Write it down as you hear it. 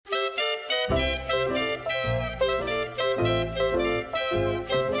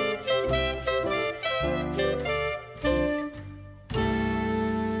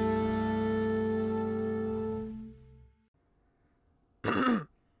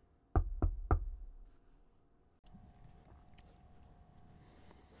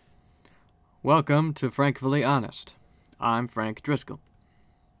Welcome to Frankfully Honest. I'm Frank Driscoll.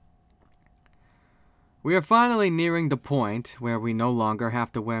 We are finally nearing the point where we no longer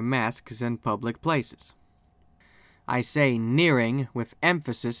have to wear masks in public places. I say nearing with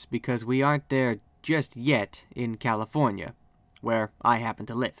emphasis because we aren't there just yet in California, where I happen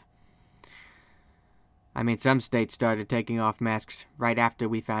to live. I mean, some states started taking off masks right after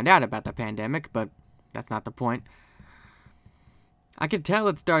we found out about the pandemic, but that's not the point. I can tell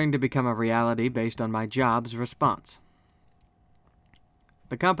it's starting to become a reality based on my job's response.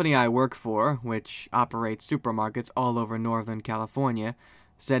 The company I work for, which operates supermarkets all over Northern California,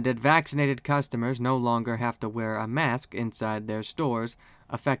 said that vaccinated customers no longer have to wear a mask inside their stores,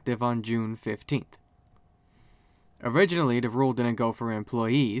 effective on June 15th. Originally, the rule didn't go for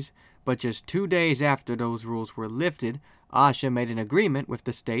employees, but just 2 days after those rules were lifted, OSHA made an agreement with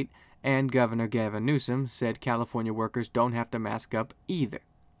the state, and Governor Gavin Newsom said California workers don't have to mask up either.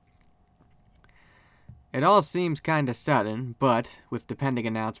 It all seems kinda sudden, but with the pending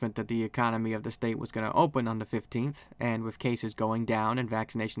announcement that the economy of the state was going to open on the 15th, and with cases going down and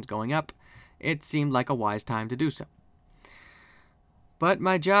vaccinations going up, it seemed like a wise time to do so. But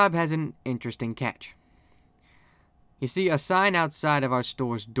my job has an interesting catch. You see, a sign outside of our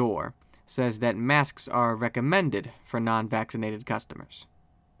store's door says that masks are recommended for non-vaccinated customers.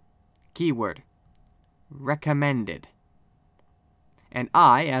 Keyword: recommended. And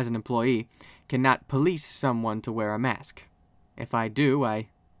I, as an employee, cannot police someone to wear a mask. If I do, I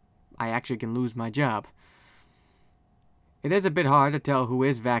actually can lose my job. It is a bit hard to tell who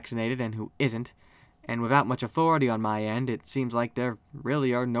is vaccinated and who isn't, and without much authority on my end, it seems like there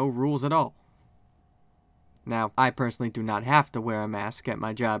really are no rules at all. Now, I personally do not have to wear a mask at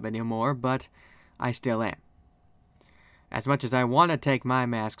my job anymore, but I still am. As much as I want to take my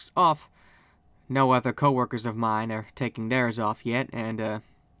masks off, no other coworkers of mine are taking theirs off yet, and,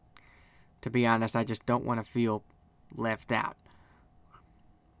 to be honest, I just don't want to feel left out.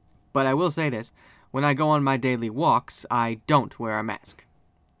 But I will say this, when I go on my daily walks, I don't wear a mask.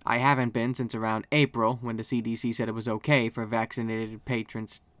 I haven't been since around April, when the CDC said it was okay for vaccinated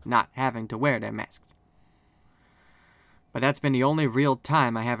patrons not having to wear their masks. But that's been the only real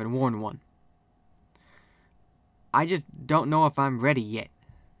time I haven't worn one. I just don't know if I'm ready yet.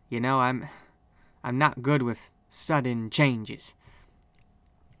 You know, I'm not good with sudden changes.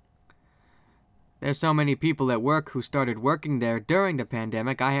 There's so many people at work who started working there during the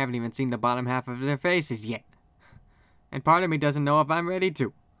pandemic, I haven't even seen the bottom half of their faces yet. And part of me doesn't know if I'm ready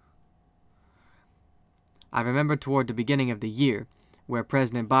to. I remember toward the beginning of the year, where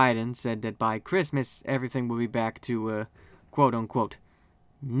President Biden said that by Christmas, everything will be back to, quote-unquote,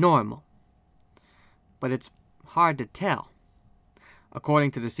 normal. But it's hard to tell.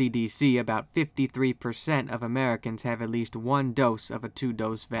 According to the CDC, about 53% of Americans have at least one dose of a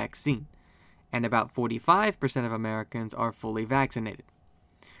 2-dose vaccine, and about 45% of Americans are fully vaccinated.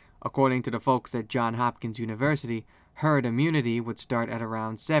 According to the folks at Johns Hopkins University, herd immunity would start at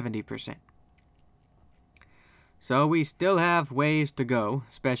around 70%. So we still have ways to go,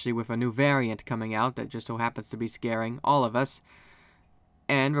 especially with a new variant coming out that just so happens to be scaring all of us,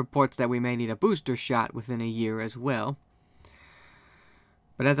 and reports that we may need a booster shot within a year as well.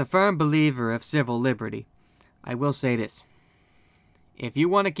 But as a firm believer of civil liberty, I will say this. If you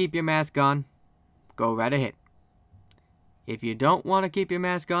want to keep your mask on, go right ahead. If you don't want to keep your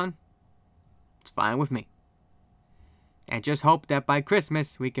mask on, it's fine with me. And just hope that by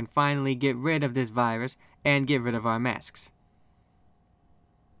Christmas we can finally get rid of this virus and get rid of our masks.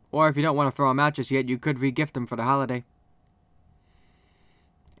 Or if you don't want to throw them out just yet, you could re-gift them for the holiday.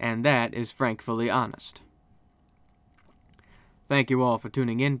 And that is Frankfully Honest. Thank you all for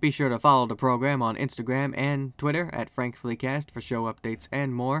tuning in. Be sure to follow the program on Instagram and Twitter at FrankfullyCast for show updates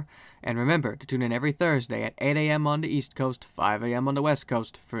and more. And remember to tune in every Thursday at 8 a.m. on the East Coast, 5 a.m. on the West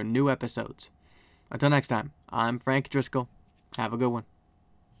Coast for new episodes. Until next time, I'm Frank Driscoll. Have a good one.